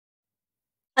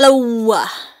Hello!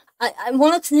 I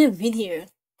wanted to do a video.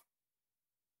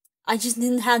 I just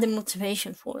didn't have the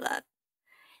motivation for that.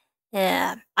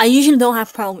 Yeah, I usually don't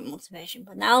have problem with motivation,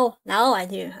 but now I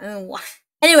do. I don't know why.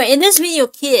 Anyway, in this video,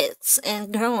 kids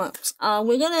and grown-ups, I'm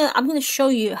gonna show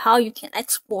you how you can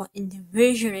export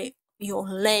individually your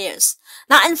layers,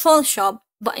 not in Photoshop,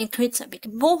 but in Krita,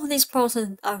 because both of these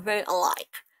processes are very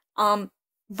alike.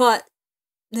 But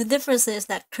the difference is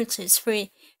that Krita is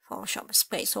free, Photoshop is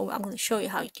paid. So I'm gonna show you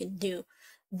how you can do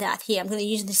that here. I'm gonna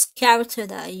use this character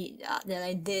that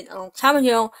I did a long time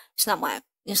ago. It's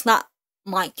not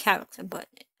my character, but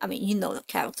I mean, you know the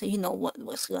character, you know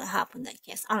what's gonna happen. I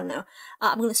guess I don't know.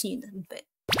 I'm gonna see you in a bit.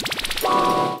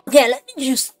 Okay, let me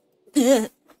just.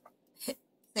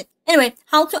 Anyway,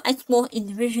 how to export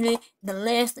individually the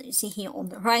layers that you see here on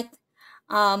the right.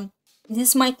 This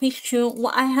is my picture.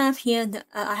 What I have here,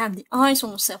 I have the eyes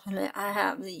on the separate layer. I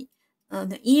have the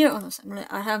ear on the separate layer.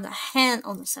 I have the hand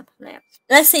on the separate layer.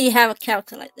 Let's say you have a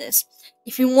character like this.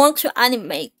 If you want to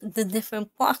animate the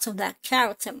different parts of that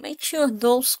character, make sure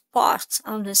those parts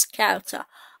of this character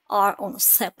are on a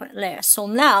separate layer. So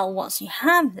now, once you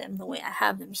have them, the way I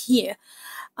have them here,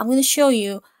 I'm going to show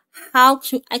you how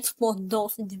to export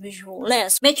those individual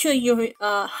layers. Make sure you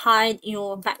hide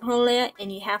your background layer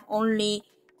and you have only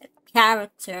the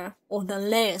character or the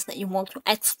layers that you want to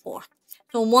export.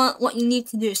 So what you need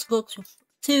to do is go to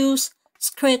Tools,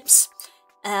 Scripts,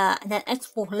 and then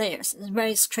Export Layers. It's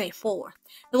very straightforward.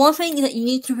 The one thing that you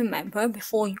need to remember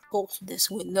before you go to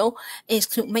this window is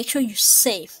to make sure you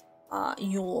save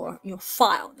your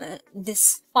file.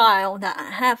 This file that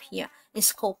I have here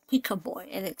is called Boy,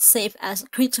 and it's saved as a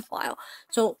Krita file.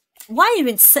 So why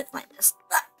even sit like this?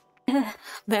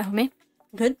 Bear with me.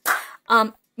 Good.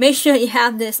 Make sure you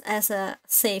have this as a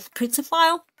saved Krita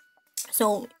file.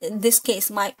 So in this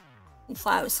case, my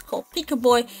file is called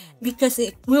Boy because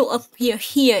it will appear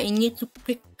here and you need to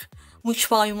pick which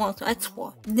file you want to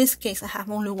export. In this case, I have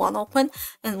only one open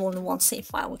and only one save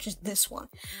file, which is this one.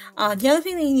 The other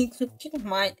thing that you need to keep in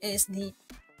mind is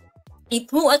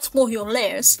it will export your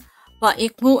layers, but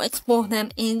it will export them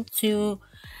into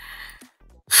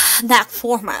that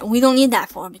format. We don't need that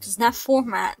format because that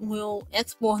format will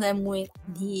export them with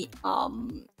the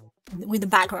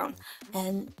background,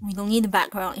 and we don't need the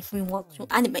background if we want to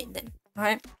animate them.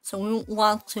 Alright, so we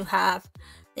want to have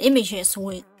the images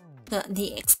with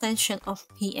the extension of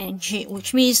PNG,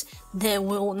 which means they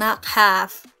will not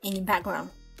have any background.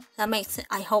 That makes it.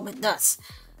 I hope it does.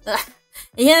 The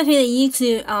other thing that you need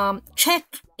to check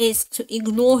is to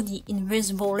ignore the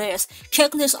invisible layers.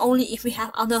 Check this only if we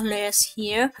have other layers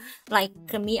here. Like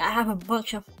me, I have a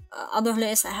bunch of other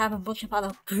layers. I have a bunch of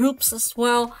other groups as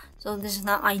well. So this is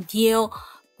not ideal.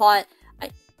 But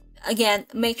again,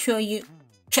 make sure you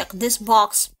check this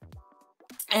box.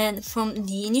 And from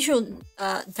the initial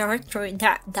directory,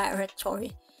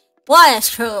 why I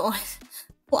struggle?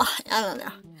 Why I don't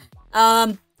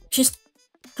know. Just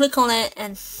click on it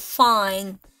and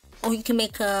find, or you can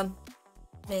make a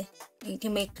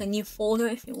new folder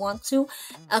if you want to.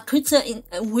 Krita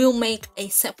will make a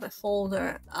separate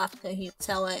folder after you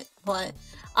tell it, but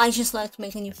I just like to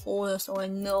make a new folder so I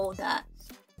know that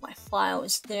my file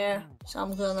is there. So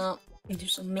I'm gonna do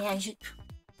some magic.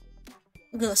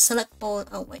 I'm gonna select folder.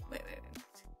 Oh wait.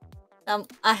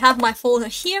 I have my folder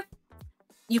here.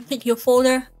 You pick your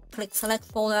folder, click select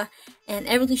folder, and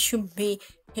everything should be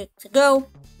good to go.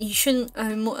 You shouldn't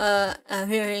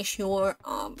rearrange your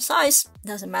size.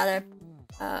 Doesn't matter.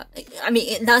 I mean,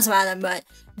 it does matter, but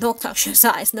don't touch your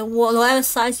size. Whatever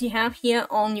size you have here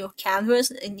on your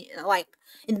canvas, like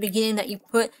in the beginning that you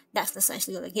put, that's the size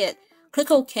you're gonna get. Click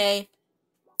OK,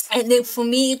 and then for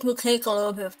me it will take a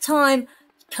little bit of time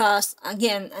because,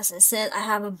 again, as I said, I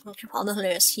have a bunch of other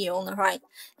layers here on the right,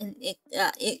 and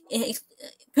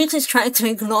Krita is trying to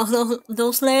ignore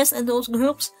those layers and those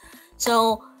groups.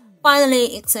 So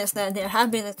finally, it says that there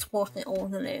have been exported all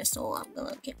the layers. So I'm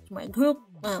gonna get to my group,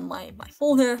 my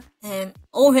folder, and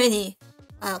already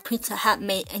Krita had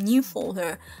made a new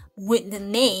folder with the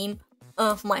name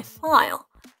of my file.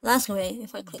 That's great.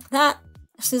 If I click that,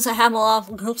 since I have a lot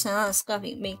of groups and other stuff,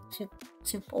 it makes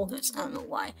two folders. I don't know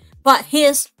why. But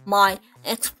here's my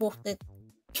exported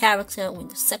character with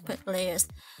the separate layers,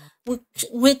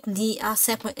 with the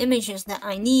separate images that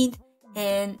I need.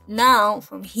 And now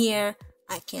from here,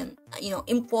 I can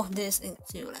import this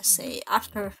into, let's say,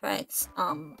 After Effects,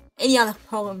 any other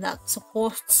program that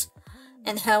supports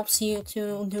and helps you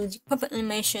to do the puppet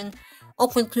animation.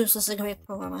 OpenTools is a great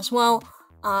program as well.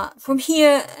 From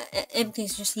here,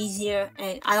 everything's just easier,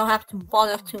 and I don't have to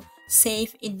bother to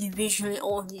save individually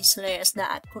all of these layers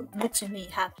that I could literally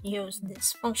have used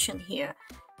this function here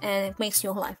and it makes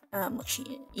your life much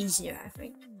easier, I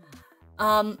think.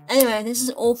 Anyway, this is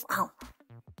all.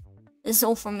 This is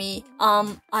all for me.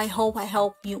 I hope I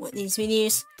help you with these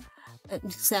videos.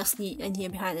 Because that's the idea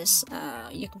behind this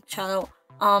YouTube channel.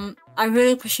 I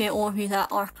really appreciate all of you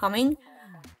that are coming.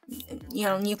 You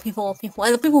know, new people,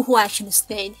 and the people who actually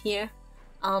stayed here.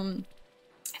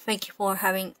 Thank you for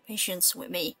having patience with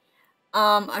me.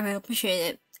 I really appreciate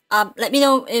it. Let me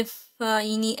know if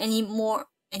you need any more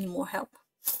help.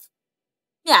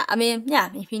 Yeah, I mean, yeah,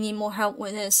 if you need more help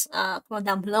with this, comment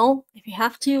down below if you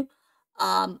have to.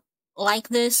 Like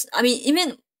this. I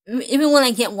mean, even when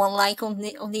I get one like on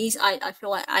these, I feel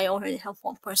like I already have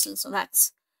one person, so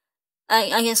that's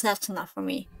I guess that's enough for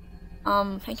me.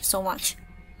 Thank you so much.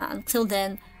 Until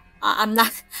then,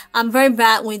 I'm very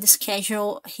bad with the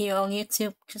schedule here on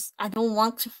YouTube because I don't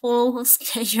want to follow a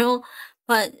schedule,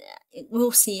 but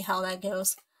we'll see how that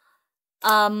goes.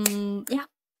 Yeah,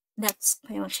 that's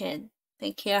pretty much it.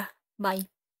 Take care. Bye.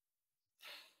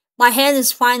 My hand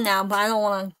is fine now, but I don't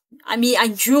want to. I mean, I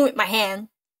drew with my hand,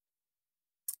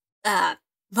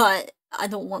 but I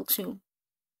don't want to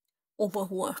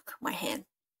overwork my hand.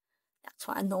 That's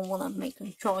why I don't want to make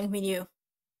a drawing video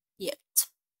yet.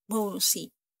 We'll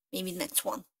see. Maybe next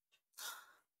one.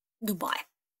 Goodbye.